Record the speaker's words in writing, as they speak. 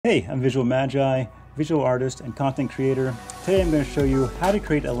Hey, I'm Visual Magi, visual artist and content creator. Today I'm going to show you how to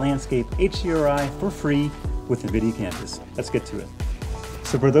create a landscape HDRI for free with Nvidia Canvas. Let's get to it.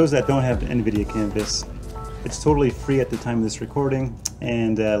 So for those that don't have Nvidia Canvas, it's totally free at the time of this recording,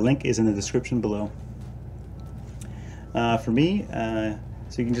 and link is in the description below. For me, so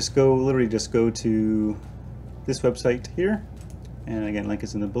you can just literally go to this website here, and again, link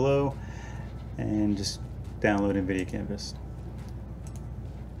is in the below, and just download Nvidia Canvas.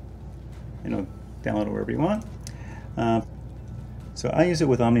 Download it wherever you want. So I use it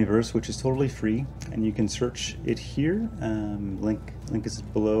with Omniverse, which is totally free, and you can search it here. Link is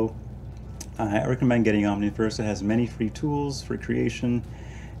below. I recommend getting Omniverse. It has many free tools for creation,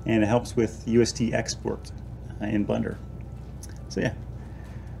 and it helps with UST export in Blender. So yeah,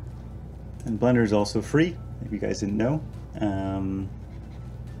 and Blender is also free, if you guys didn't know.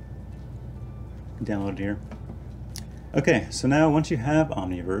 Download it here. Okay, so now once you have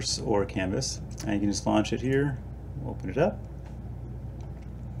Omniverse or Canvas, you can just launch it here, open it up.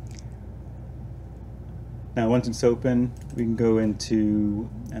 Now once it's open, we can go into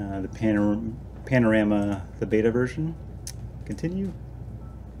the panorama, the beta version, continue.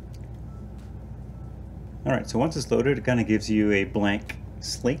 Alright, so once it's loaded, it kind of gives you a blank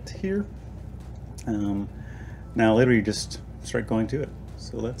slate here. Now later you just start going to it.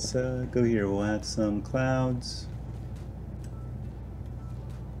 So let's go here, we'll add some clouds.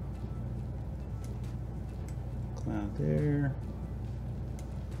 Cloud there.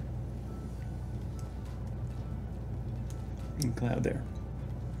 And cloud there.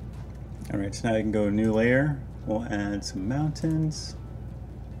 Alright, so now I can go new layer. We'll add some mountains.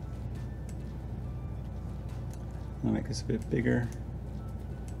 I'll make this a bit bigger.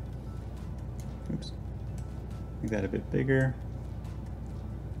 Oops. Make that a bit bigger.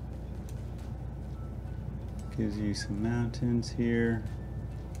 Gives you some mountains here.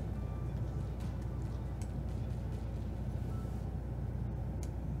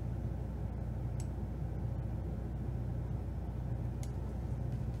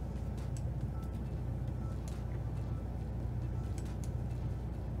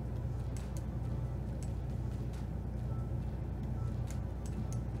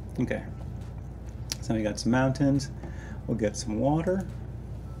 Okay, so we got some mountains. We'll get some water.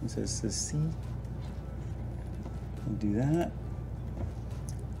 This is the sea. We'll do that.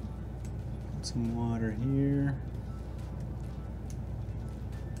 Put some water here.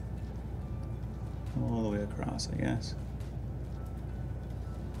 All the way across, I guess.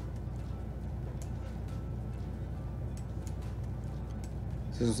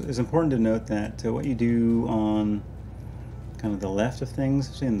 So it's important to note that what you do on kind of the left of things,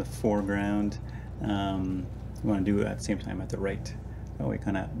 especially in the foreground, you want to do it at the same time at the right. That way it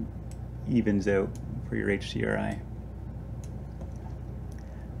kind of evens out for your HDRI.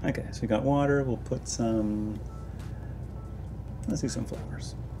 Okay, so we got water. We'll put some, let's do some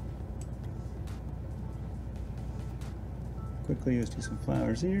flowers. Quickly, let's do some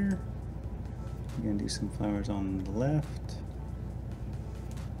flowers here. We're going to do some flowers on the left.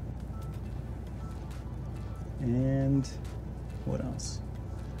 And what else?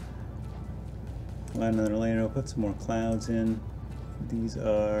 We'll add another layer. We'll put some more clouds in. These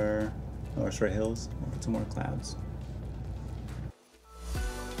are, oh, sorry, hills. We'll put some more clouds.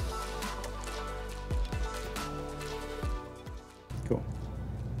 Cool.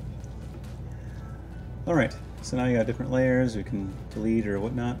 All right, so now you got different layers. We can delete or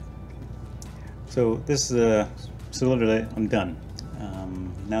whatnot. So this is so literally I'm done.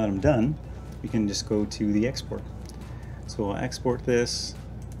 Now that I'm done, we can just go to the export. So we'll export this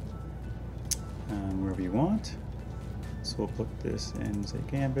wherever you want. So we'll put this in, say,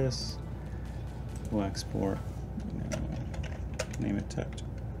 Canvas. We'll export, name it Text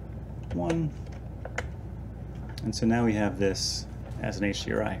 1. And so now we have this as an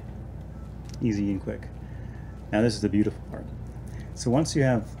HDRI. Easy and quick. Now this is the beautiful part. So once you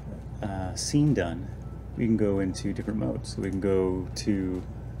have scene done, we can go into different modes. So we can go to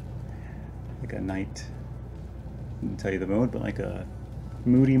like a night, I didn't tell you the mode, but like a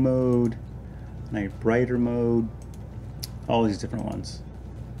moody mode, night brighter mode, all these different ones.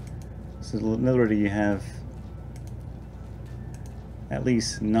 So literally you have at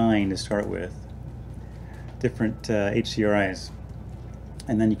least 9 to start with, different HDRIs,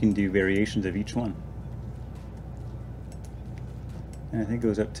 and then you can do variations of each one. And I think it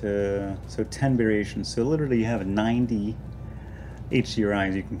goes up to 10 variations. So literally you have 90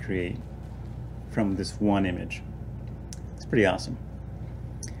 HDRIs you can create from this one image. It's pretty awesome.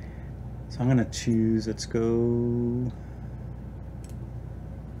 So I'm gonna choose, let's go,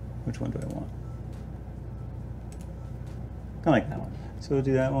 which one do I want? I like that one. So we'll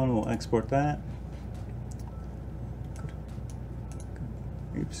do that one, we'll export that.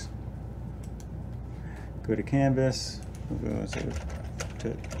 Oops. Go to Canvas, we'll go to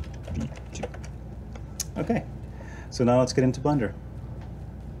B2. Okay, so now let's get into Blender.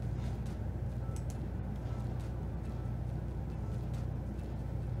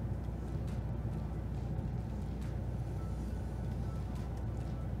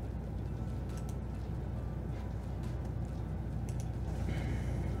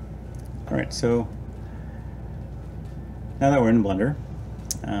 Alright, so now that we're in Blender,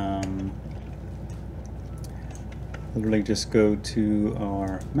 literally just go to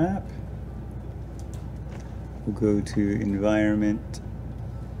our map, we'll go to Environment,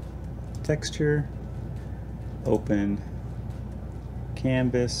 Texture, open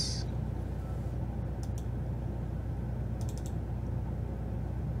Canvas,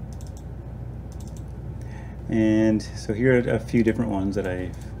 and so here are a few different ones that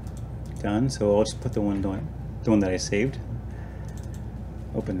I've done, so I'll just put the one that I saved.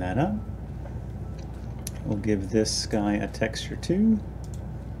 Open that up. We'll give this guy a texture 2.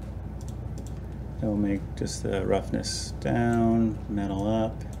 I'll make just the roughness down, metal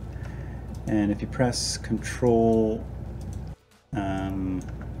up, and if you press Control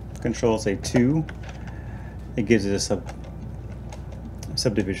say 2, it gives it a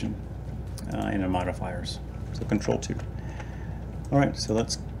subdivision in the modifiers. So Control 2. All right, so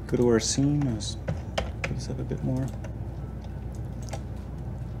let's go to our scene. Let's put this up a bit more.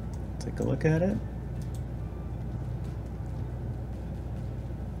 Take a look at it.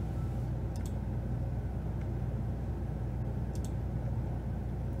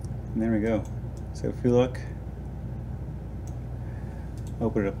 And there we go. So if you look,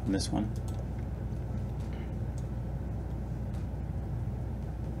 open it up on this one.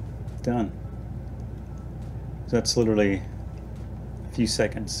 Done. So that's literally a few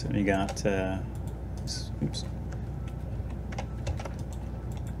seconds, and you got oops,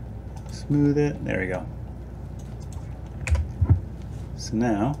 smooth it. There we go. So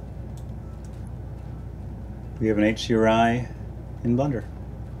now we have an HDRI in Blender.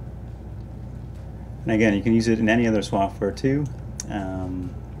 And again, you can use it in any other software too,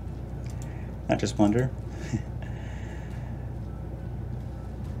 not just Blender.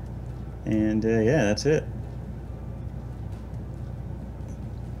 And yeah, that's it.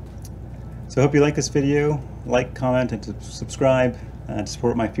 So I hope you like this video. Like, comment, and subscribe to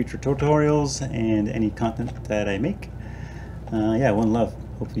support my future tutorials and any content that I make. Yeah, one love.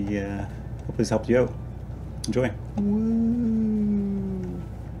 Hopefully this helped you out. Enjoy. Woo.